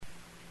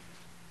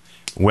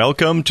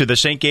Welcome to the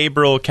St.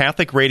 Gabriel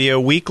Catholic Radio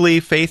Weekly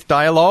Faith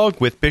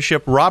Dialogue with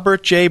Bishop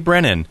Robert J.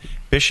 Brennan,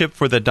 Bishop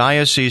for the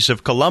Diocese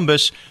of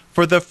Columbus,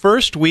 for the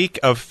first week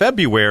of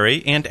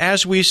February, and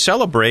as we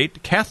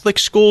celebrate Catholic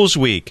Schools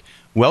Week.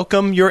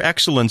 Welcome, Your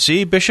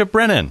Excellency, Bishop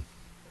Brennan.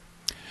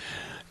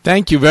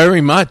 Thank you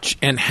very much,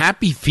 and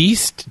happy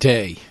Feast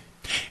Day.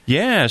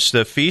 Yes,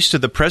 the Feast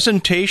of the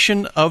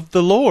Presentation of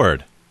the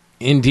Lord.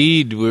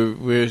 Indeed,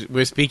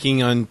 we're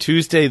speaking on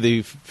Tuesday,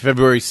 the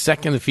February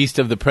 2nd, the Feast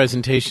of the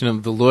Presentation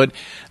of the Lord.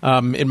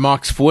 It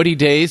marks 40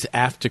 days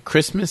after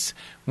Christmas,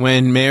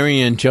 when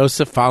Mary and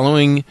Joseph,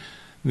 following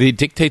the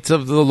dictates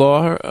of the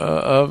law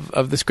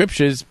of the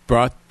Scriptures,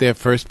 brought their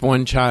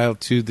firstborn child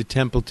to the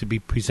temple to be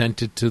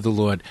presented to the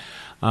Lord.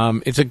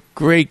 It's a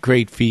great,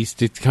 great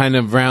feast. It kind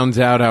of rounds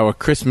out our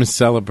Christmas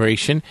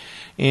celebration,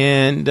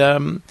 and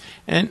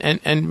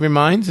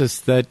reminds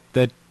us that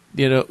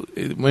you know,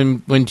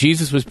 when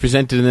Jesus was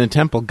presented in the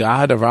temple,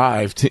 God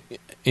arrived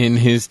in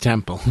His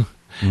temple,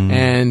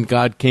 and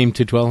God came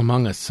to dwell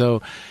among us.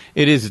 So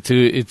it's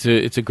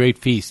a great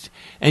feast.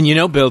 And you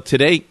know, Bill,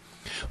 today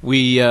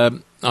we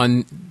on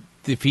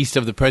the Feast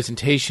of the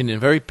Presentation, in a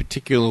very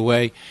particular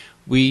way,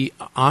 we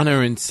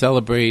honor and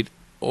celebrate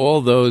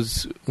all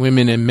those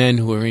women and men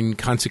who are in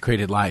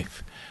consecrated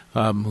life,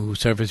 who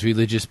serve as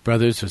religious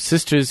brothers or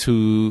sisters,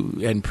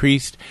 and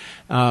priests,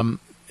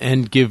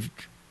 and give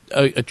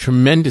a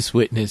tremendous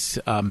witness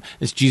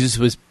as Jesus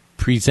was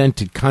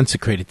presented,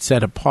 consecrated,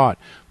 set apart.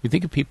 We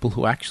think of people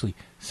who actually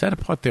set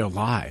apart their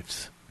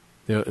lives,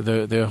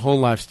 their whole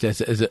lives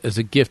as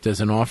a gift,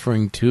 as an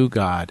offering to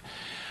God.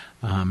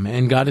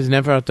 And God is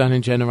never outdone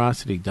in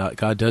generosity.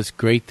 God does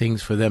great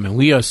things for them. And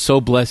we are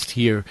so blessed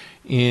here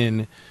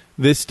in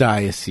this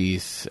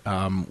diocese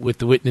with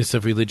the witness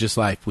of religious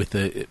life,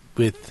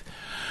 with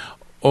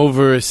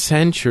over a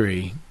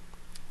century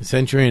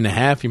and a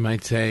half, you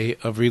might say,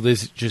 of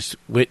religious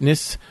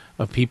witness,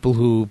 of people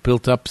who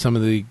built up some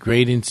of the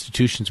great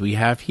institutions we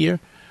have here,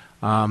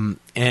 and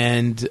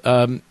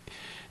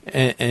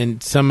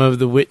some of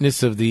the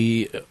witness of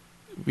the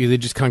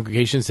religious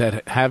congregations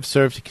that have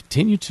served, to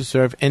continue to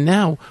serve, and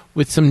now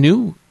with some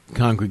new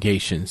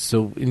congregations.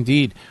 So,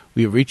 indeed,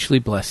 we are richly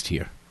blessed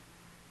here.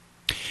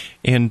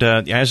 And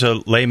as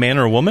a layman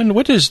or woman,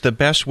 what is the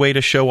best way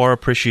to show our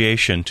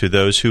appreciation to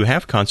those who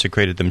have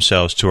consecrated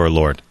themselves to our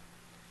Lord?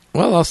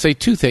 Well, I'll say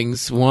two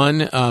things.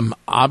 One,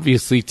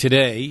 obviously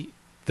today,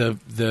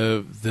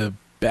 the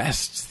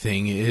best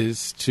thing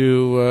is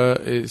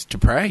to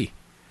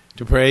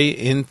pray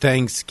in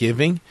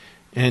thanksgiving,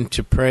 and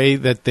to pray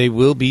that they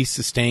will be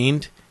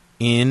sustained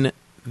in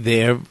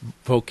their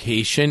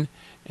vocation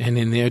and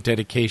in their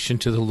dedication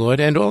to the Lord.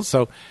 And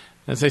also,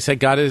 as I said,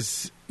 God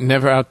is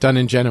never outdone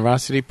in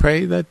generosity.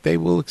 Pray that they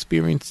will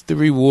experience the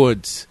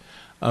rewards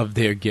of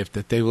their gift,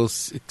 that they will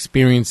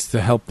experience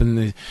the help and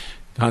the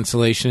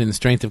consolation and the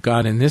strength of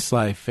God in this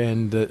life,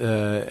 and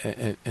the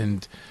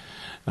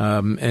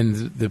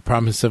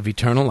promise of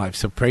eternal life.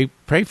 So pray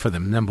for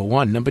them, number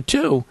one. Number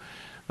two,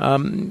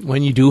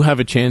 when you do have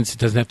a chance, it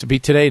doesn't have to be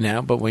today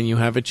now, but when you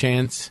have a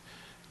chance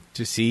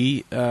to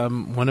see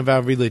one of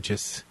our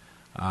religious,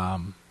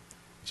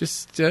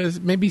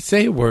 just maybe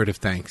say a word of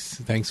thanks.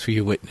 Thanks for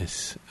your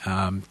witness.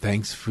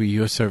 Thanks for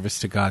your service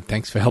to God.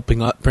 Thanks for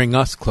helping bring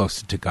us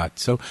closer to God.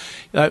 So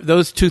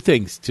those two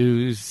things,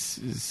 to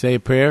say a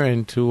prayer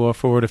and to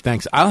offer a word of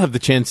thanks. I'll have the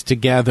chance to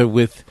gather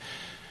with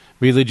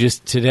religious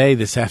today,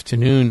 this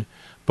afternoon,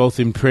 both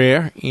in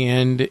prayer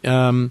and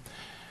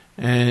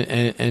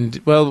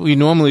well, we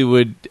normally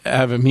would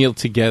have a meal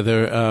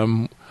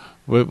together.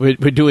 We're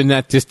doing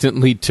that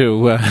distantly,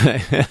 too.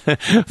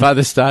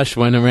 Father Stash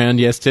went around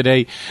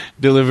yesterday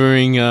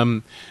delivering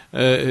a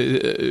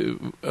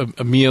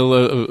meal,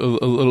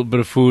 a little bit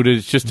of food.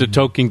 It's just a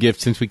token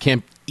gift. Since we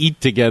can't eat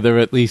together,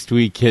 at least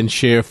we can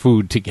share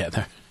food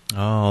together.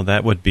 Oh,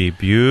 that would be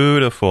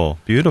beautiful,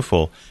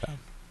 beautiful.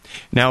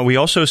 Now, we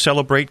also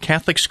celebrate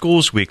Catholic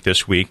Schools Week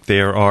this week.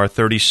 There are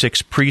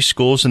 36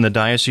 preschools in the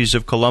Diocese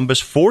of Columbus,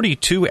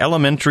 42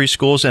 elementary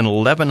schools, and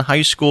 11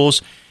 high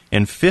schools,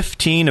 in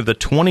 15 of the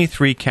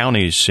 23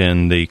 counties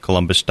in the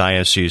Columbus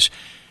Diocese.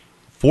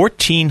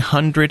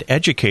 1,400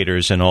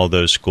 educators in all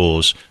those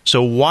schools.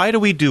 So why do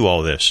we do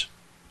all this?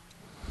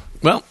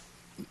 Well,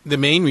 the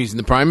main reason,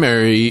 the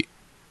primary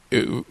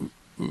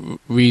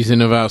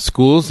reason of our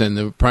schools and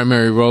the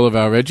primary role of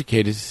our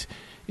educators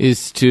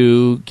is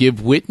to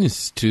give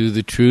witness to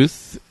the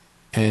truth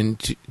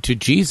and to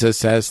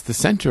Jesus as the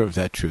center of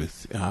that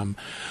truth.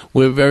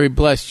 We're very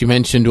blessed. You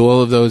mentioned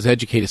all of those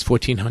educators,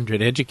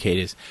 1,400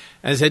 educators.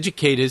 As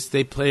educators,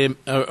 they play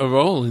a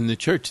role in the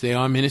church. They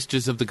are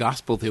ministers of the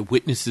gospel. They're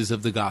witnesses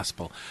of the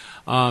gospel.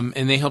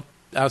 And they help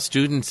our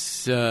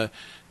students to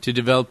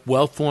develop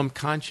well-formed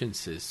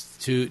consciences,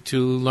 to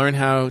learn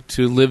how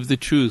to live the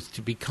truth,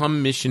 to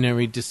become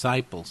missionary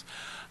disciples.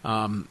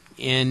 And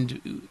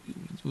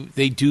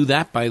they do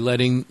that by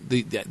letting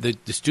the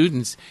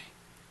students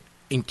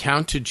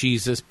encounter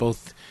Jesus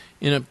both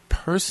in a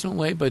personal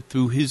way, but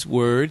through His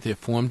Word. They're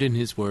formed in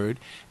His Word,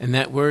 and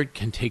that Word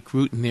can take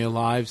root in their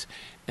lives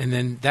and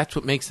then that's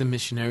what makes them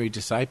missionary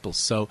disciples.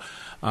 So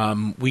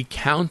we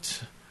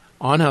count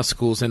on our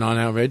schools and on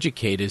our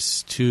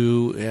educators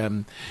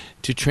to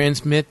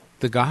transmit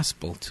the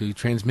gospel, to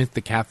transmit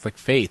the Catholic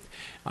faith,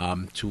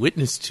 to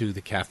witness to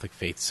the Catholic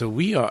faith. So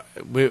we're,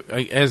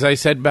 as I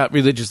said about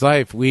religious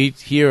life, we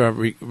here are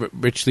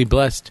richly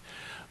blessed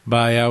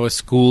by our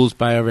schools,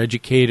 by our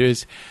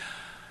educators,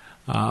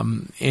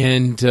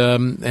 and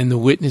the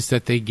witness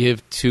that they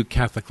give to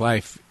Catholic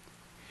life.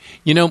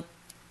 You know,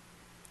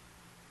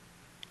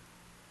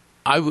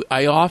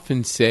 I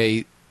often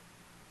say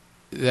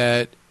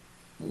that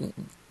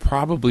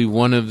probably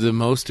one of the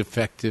most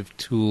effective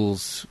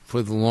tools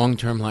for the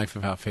long-term life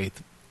of our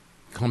faith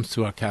comes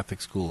through our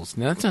Catholic schools.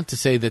 Now, that's not to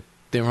say that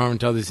there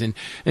aren't others, and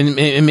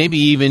maybe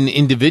even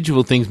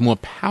individual things more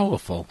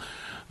powerful.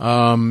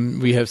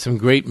 We have some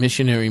great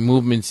missionary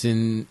movements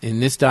in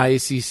this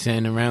diocese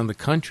and around the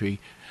country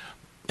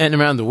and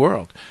around the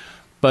world.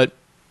 But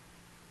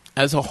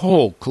as a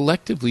whole,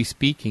 collectively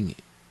speaking,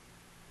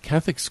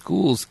 Catholic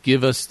schools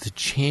give us the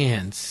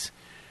chance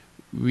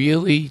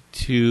really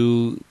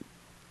to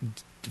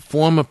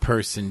form a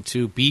person,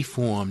 to be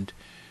formed,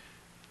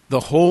 the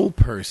whole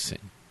person,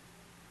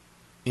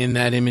 in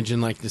that image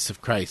and likeness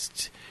of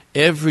Christ.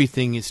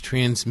 Everything is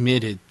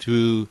transmitted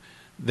through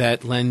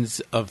that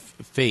lens of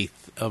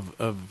faith,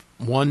 of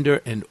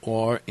wonder and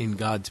awe in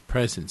God's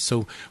presence.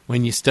 So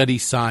when you study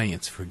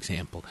science, for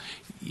example,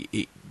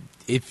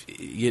 if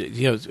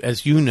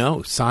as you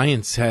know,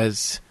 science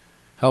has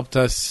helped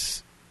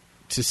us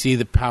to see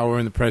the power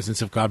and the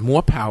presence of God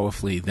more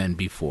powerfully than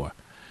before.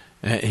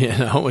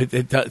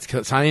 It does.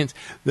 Science,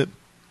 the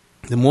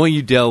more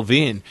you delve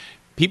in,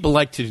 people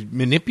like to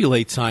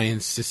manipulate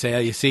science to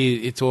say, you see,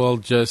 it's all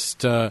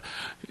just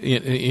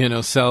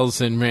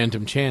cells and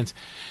random chance.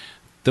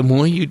 The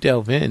more you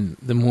delve in,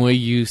 the more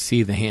you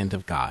see the hand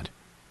of God,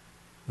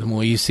 the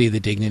more you see the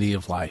dignity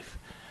of life,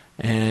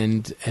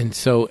 and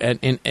so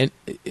in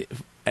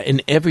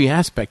every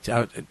aspect,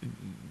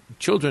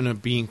 children are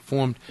being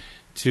formed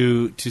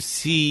to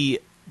see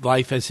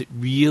life as it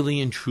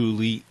really and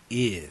truly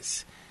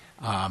is.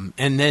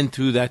 And then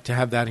through that, to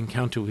have that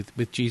encounter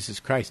with Jesus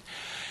Christ.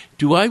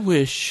 Do I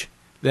wish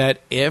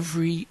that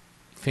every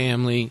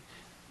family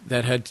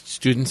that had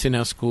students in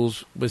our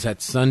schools was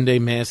at Sunday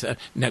Mass,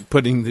 not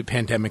putting the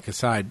pandemic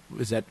aside,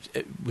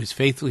 was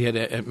faithfully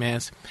at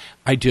Mass?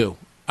 I do.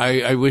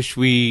 I wish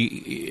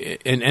we,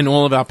 and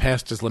all of our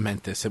pastors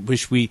lament this, I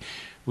wish we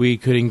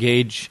could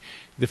engage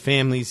the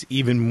families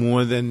even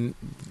more than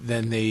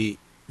they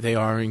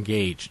are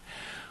engaged.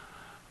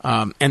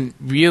 And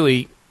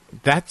really,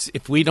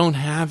 if we don't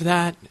have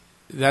that,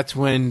 that's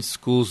when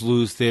schools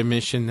lose their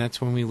mission.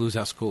 That's when we lose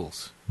our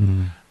schools.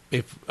 Mm-hmm.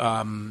 If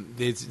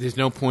there's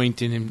no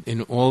point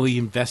in all the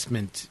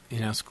investment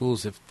in our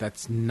schools if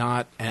that's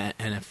not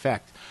an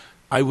effect.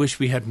 I wish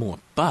we had more.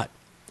 But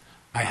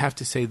I have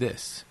to say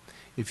this.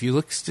 If you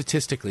look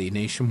statistically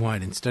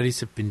nationwide, and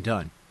studies have been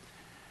done,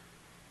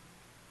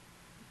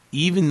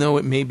 even though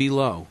it may be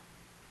low,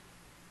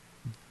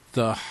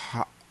 the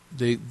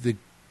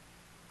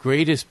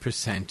greatest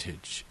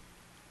percentage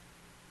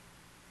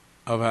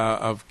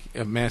of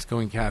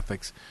Mass-going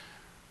Catholics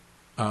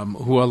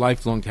who are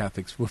lifelong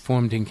Catholics were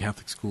formed in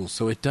Catholic schools.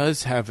 So it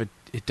does have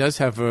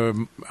a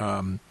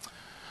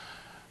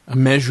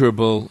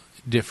measurable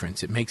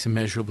difference. It makes a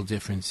measurable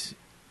difference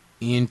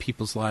in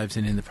people's lives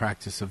and in the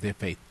practice of their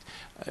faith.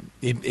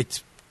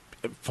 It's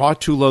far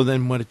too low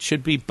than what it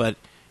should be, but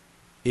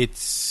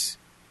it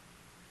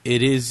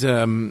is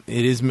a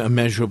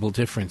measurable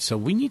difference. So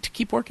we need to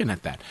keep working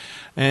at that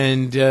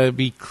and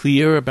be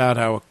clear about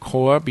our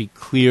core, be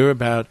clear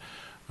about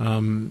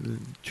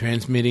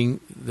transmitting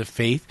the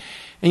faith.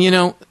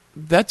 And,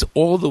 that's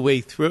all the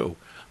way through.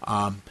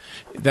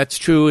 That's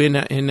true in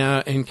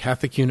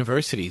Catholic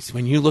universities.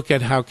 When you look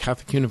at how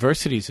Catholic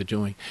universities are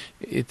doing,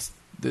 it's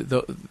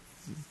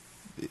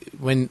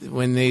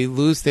when they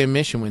lose their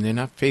mission, when they're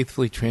not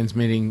faithfully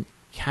transmitting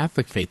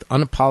Catholic faith,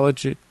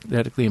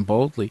 unapologetically and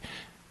boldly,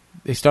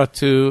 they start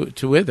to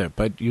wither.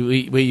 But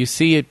where you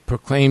see it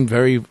proclaimed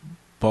very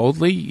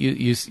boldly,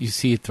 you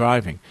see it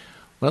thriving.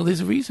 Well,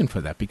 there's a reason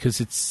for that, because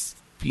it's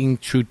being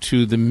true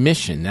to the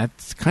mission.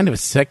 That's kind of a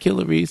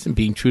secular reason,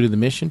 being true to the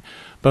mission.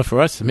 But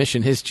for us, the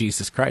mission is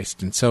Jesus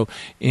Christ. And so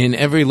in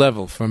every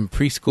level, from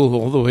preschool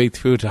all the way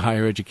through to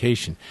higher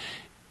education,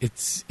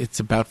 it's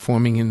about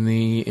forming in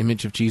the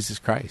image of Jesus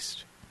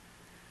Christ.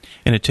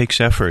 And it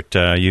takes effort.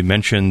 You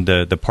mentioned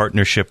the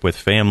partnership with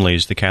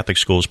families, the Catholic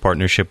schools'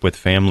 partnership with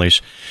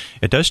families.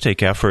 It does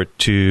take effort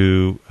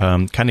to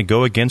kind of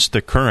go against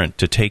the current,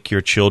 to take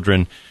your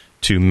children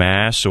to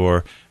Mass,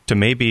 or to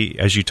maybe,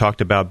 as you talked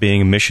about,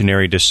 being a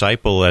missionary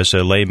disciple as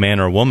a lay man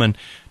or woman,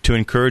 to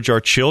encourage our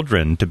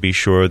children to be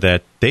sure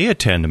that they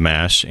attend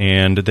Mass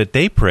and that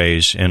they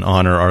praise and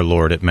honor our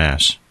Lord at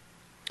Mass.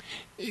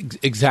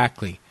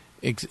 Exactly.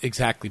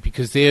 Exactly,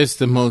 because there's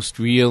the most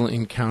real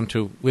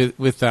encounter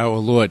with our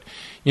Lord.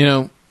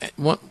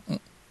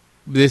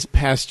 This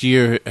past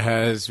year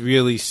has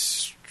really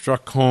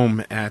struck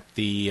home at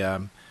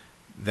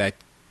that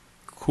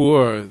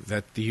core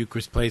that the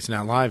Eucharist plays in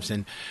our lives,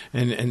 and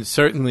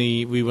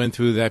certainly we went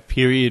through that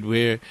period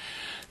where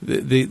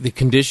the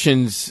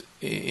conditions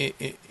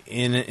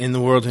in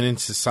the world and in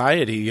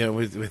society,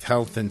 with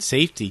health and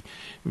safety,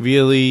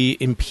 really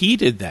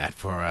impeded that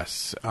for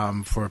us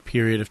for a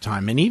period of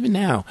time. And even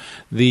now,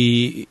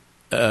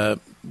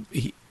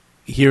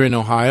 here in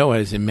Ohio,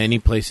 as in many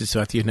places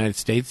throughout the United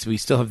States, we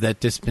still have that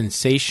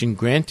dispensation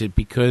granted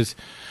because,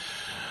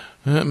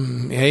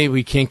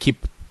 we can't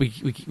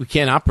we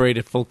can't operate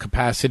at full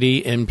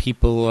capacity, and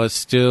people are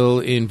still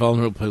in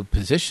vulnerable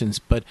positions.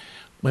 But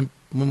when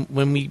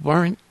we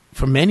weren't,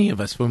 for many of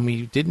us, when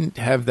we didn't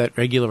have that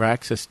regular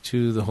access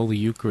to the Holy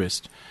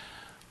Eucharist,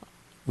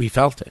 we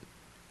felt it.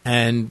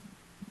 And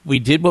we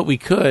did what we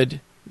could,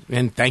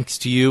 and thanks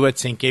to you at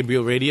St.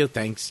 Gabriel Radio,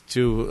 thanks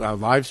to our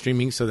live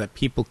streaming, so that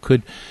people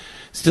could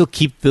still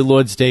keep the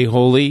Lord's Day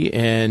holy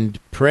and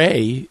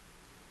pray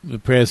the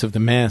prayers of the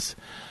Mass.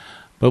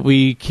 But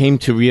we came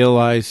to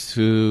realize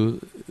through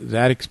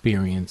that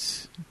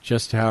experience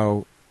just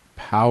how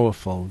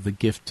powerful the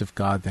gift of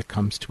God that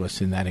comes to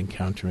us in that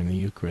encounter in the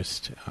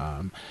Eucharist.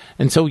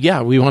 And so,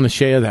 we want to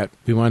share that.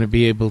 We want to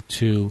be able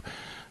to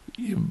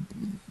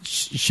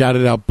shout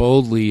it out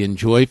boldly and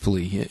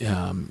joyfully.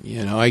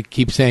 I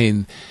keep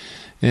saying,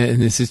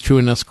 and this is true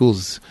in our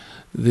schools,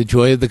 the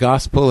joy of the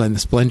gospel and the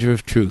splendor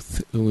of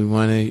truth. We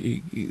want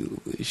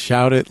to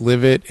shout it,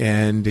 live it,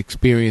 and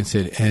experience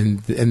it.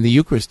 And the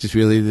Eucharist is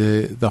really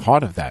the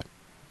heart of that.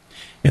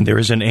 And there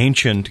is an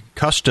ancient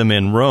custom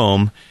in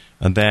Rome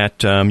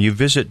that you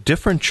visit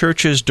different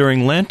churches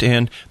during Lent,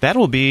 and that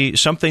will be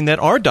something that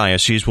our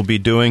diocese will be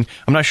doing.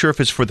 I'm not sure if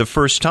it's for the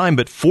first time,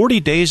 but 40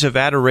 days of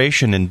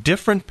adoration in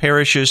different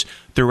parishes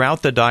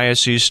throughout the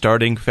diocese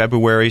starting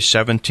February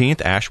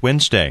 17th, Ash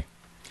Wednesday.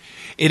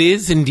 It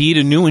is indeed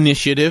a new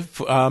initiative,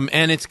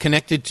 and it's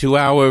connected to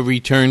our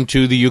return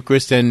to the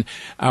Eucharist and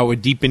our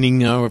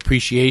deepening our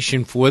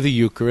appreciation for the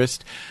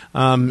Eucharist.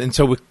 And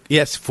so,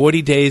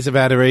 40 days of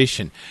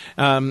adoration.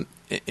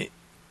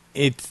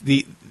 It's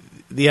the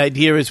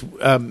idea is,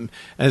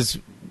 as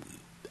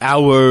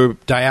our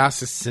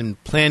diocesan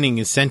planning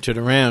is centered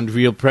around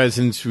real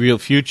presence, real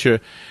future,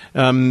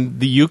 the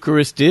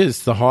Eucharist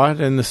is the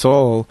heart and the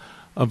soul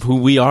of who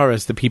we are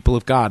as the people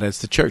of God, as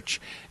the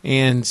church.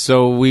 And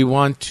so we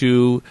want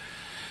to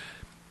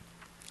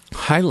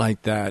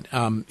highlight that.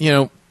 One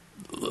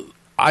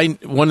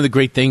of the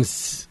great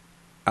things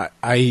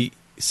I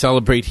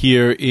celebrate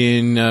here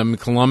in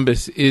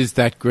Columbus is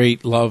that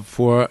great love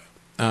for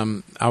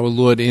our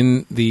Lord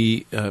in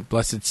the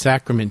Blessed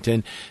Sacrament.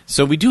 And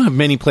so we do have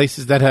many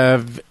places that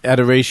have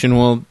adoration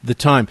all the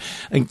time.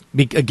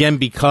 Again,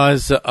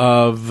 because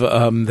of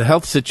the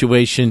health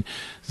situation,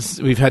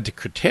 we've had to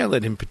curtail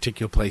it in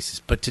particular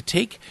places. But to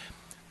take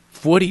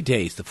 40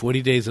 days, the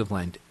 40 days of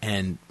Lent,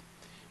 and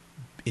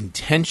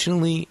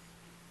intentionally,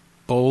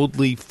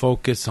 boldly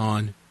focus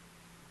on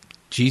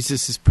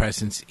Jesus'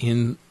 presence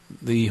in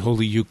the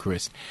Holy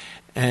Eucharist.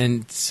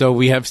 And so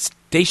we have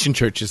station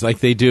churches like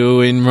they do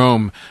in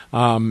Rome,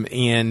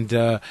 and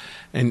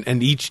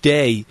each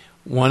day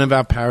one of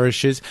our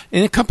parishes.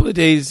 In a couple of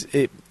days,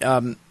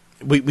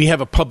 we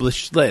have a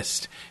published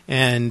list,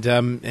 and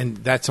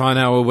that's on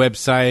our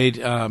website,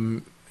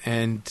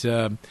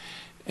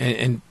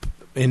 and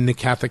in the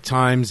Catholic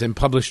Times, and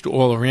published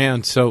all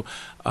around. So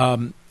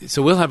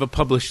we'll have a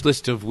published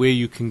list of where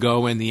you can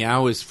go and the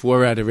hours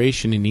for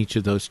adoration in each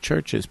of those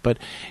churches. But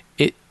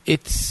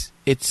it's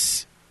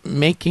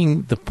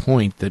making the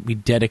point that we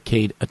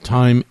dedicate a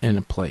time and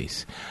a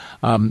place.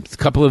 A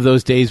couple of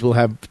those days we'll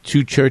have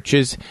two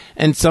churches,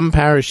 and some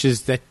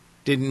parishes that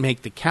didn't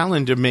make the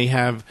calendar may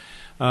have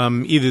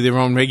either their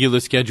own regular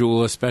schedule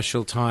or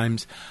special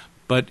times.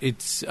 But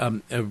it's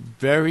a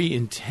very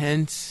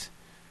intense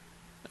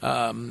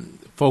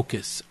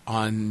focus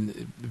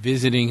on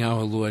visiting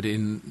our Lord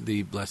in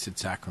the Blessed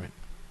Sacrament.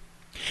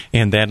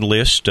 And that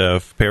list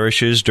of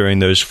parishes during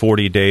those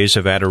 40 days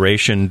of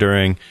adoration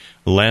during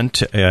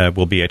Lent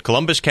will be at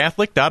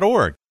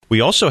columbuscatholic.org.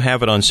 We also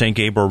have it on St.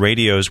 Gabriel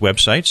Radio's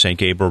website,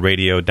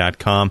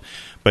 stgabrielradio.com.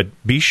 But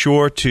be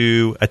sure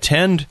to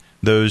attend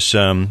those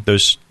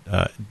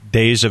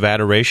days of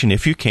adoration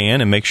if you can,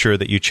 and make sure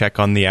that you check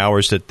on the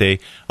hours that they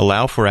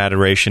allow for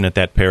adoration at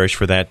that parish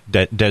for that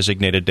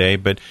designated day.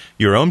 But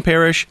your own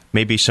parish,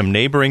 maybe some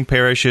neighboring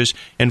parishes,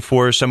 and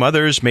for some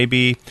others,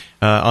 maybe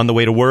on the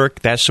way to work,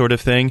 that sort of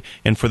thing.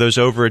 And for those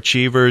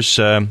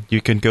overachievers,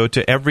 you can go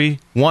to every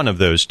one of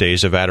those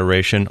days of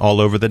adoration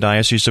all over the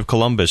Diocese of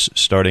Columbus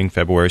starting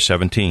February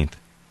 17th.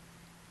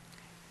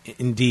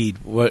 Indeed.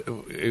 What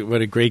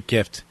a great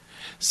gift.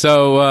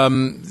 So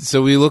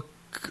we look...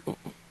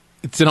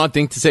 It's an odd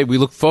thing to say. We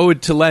look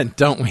forward to Lent,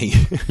 don't we?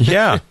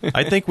 Yeah,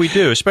 I think we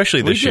do,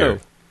 especially this year.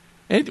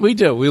 We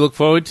do. We look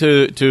forward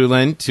to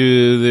Lent,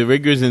 to the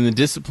rigors and the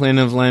discipline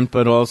of Lent,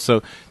 but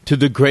also to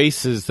the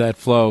graces that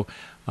flow.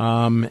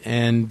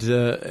 And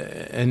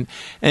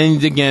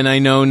again, I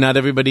know not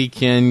everybody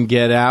can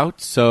get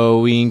out, so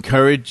we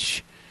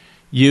encourage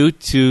you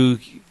to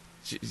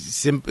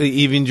simply,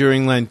 even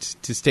during Lent,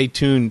 to stay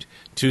tuned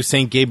to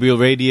St. Gabriel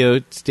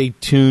Radio, stay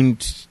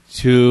tuned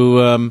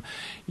to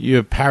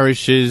your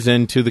parishes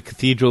and to the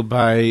cathedral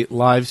by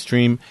live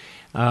stream,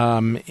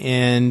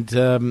 and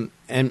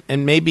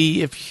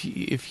maybe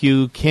if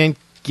you can't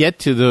get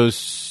to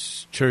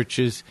those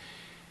churches,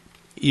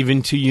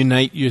 even to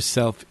unite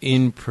yourself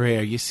in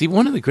prayer. You see,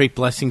 one of the great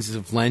blessings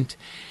of Lent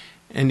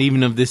and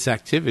even of this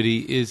activity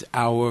is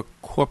our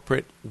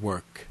corporate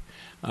work.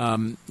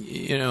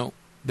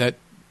 That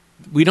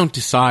we don't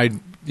decide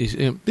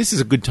this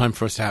is a good time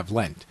for us to have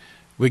Lent.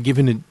 We're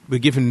given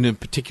a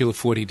particular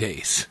 40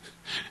 days.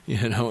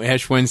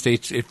 Ash Wednesday,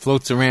 it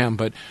floats around,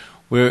 but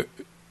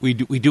we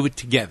do it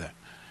together.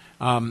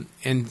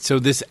 And so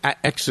this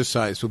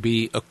exercise will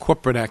be a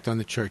corporate act on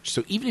the church.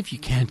 So even if you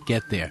can't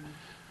get there,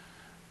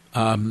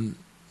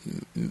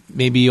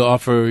 maybe you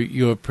offer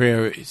your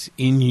prayers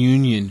in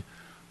union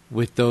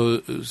with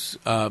those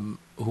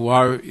who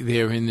are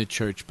there in the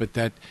church, but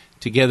that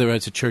together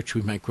as a church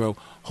we might grow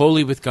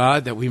holy with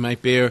God, that we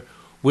might bear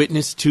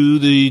witness to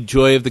the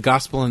joy of the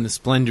gospel and the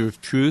splendor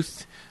of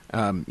truth.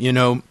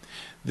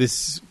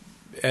 This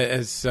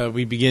as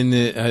we begin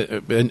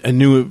a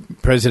new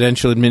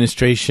presidential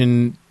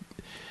administration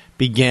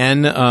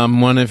began,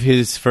 one of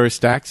his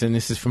first acts, and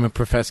this is from a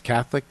professed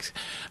Catholic,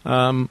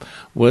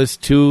 was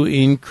to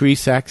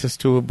increase access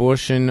to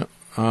abortion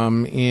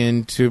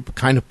and to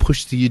kind of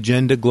push the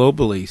agenda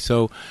globally.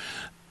 So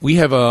we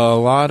have a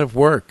lot of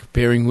work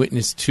bearing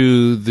witness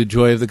to the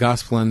joy of the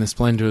gospel and the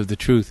splendor of the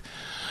truth.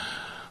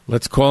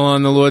 Let's call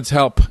on the Lord's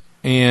help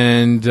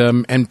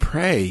and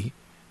pray.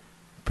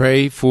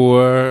 Pray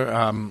for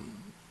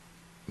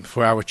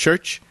our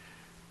church.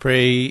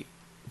 Pray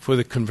for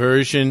the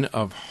conversion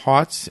of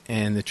hearts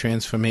and the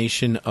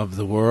transformation of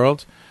the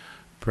world.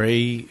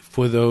 Pray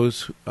for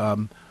those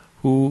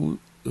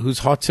whose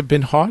hearts have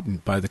been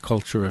hardened by the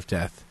culture of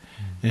death.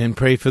 And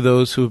pray for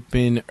those who have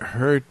been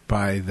hurt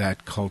by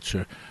that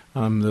culture,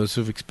 those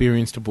who have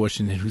experienced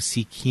abortion and who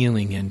seek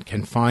healing and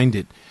can find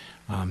it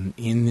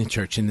in the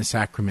church, in the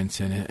sacraments,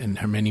 and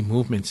her many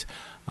movements.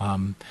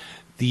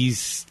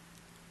 These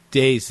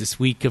days, this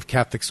week of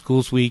Catholic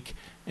Schools Week,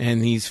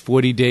 and these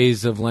 40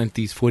 days of Lent,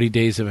 these 40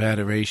 days of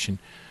adoration,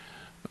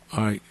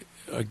 are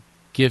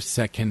gifts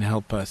that can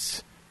help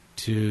us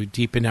to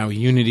deepen our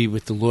unity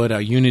with the Lord,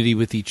 our unity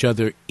with each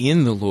other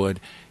in the Lord,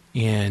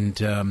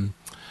 and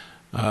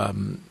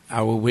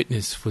our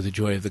witness for the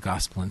joy of the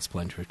gospel and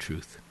splendor of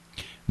truth.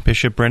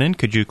 Bishop Brennan,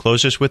 could you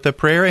close us with a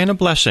prayer and a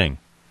blessing?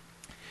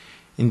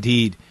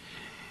 Indeed.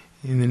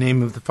 In the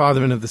name of the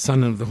Father, and of the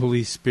Son, and of the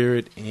Holy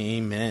Spirit,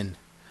 amen.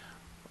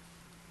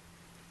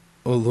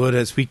 O Lord,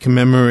 as we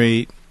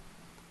commemorate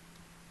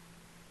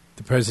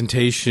the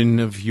presentation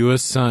of your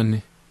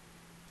Son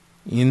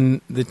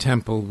in the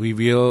temple, we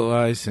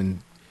realize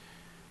and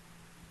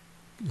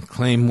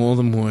claim all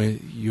the more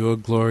your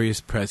glorious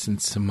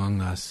presence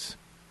among us.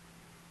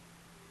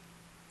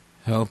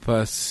 Help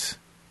us,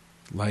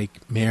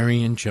 like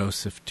Mary and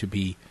Joseph, to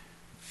be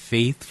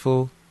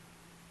faithful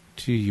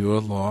to your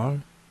law.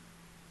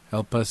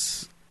 Help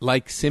us,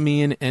 like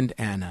Simeon and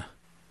Anna,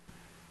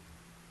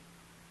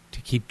 to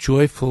keep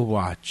joyful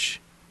watch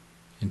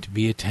and to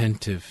be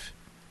attentive,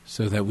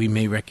 so that we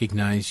may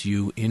recognize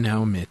you in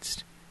our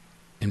midst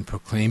and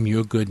proclaim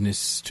your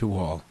goodness to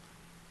all.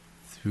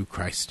 Through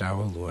Christ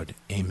our Lord.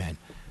 Amen.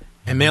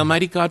 And may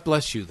Almighty God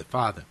bless you, the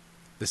Father,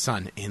 the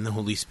Son, and the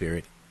Holy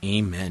Spirit.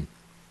 Amen.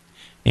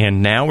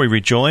 And now we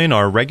rejoin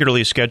our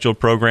regularly scheduled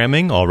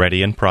programming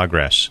already in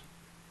progress.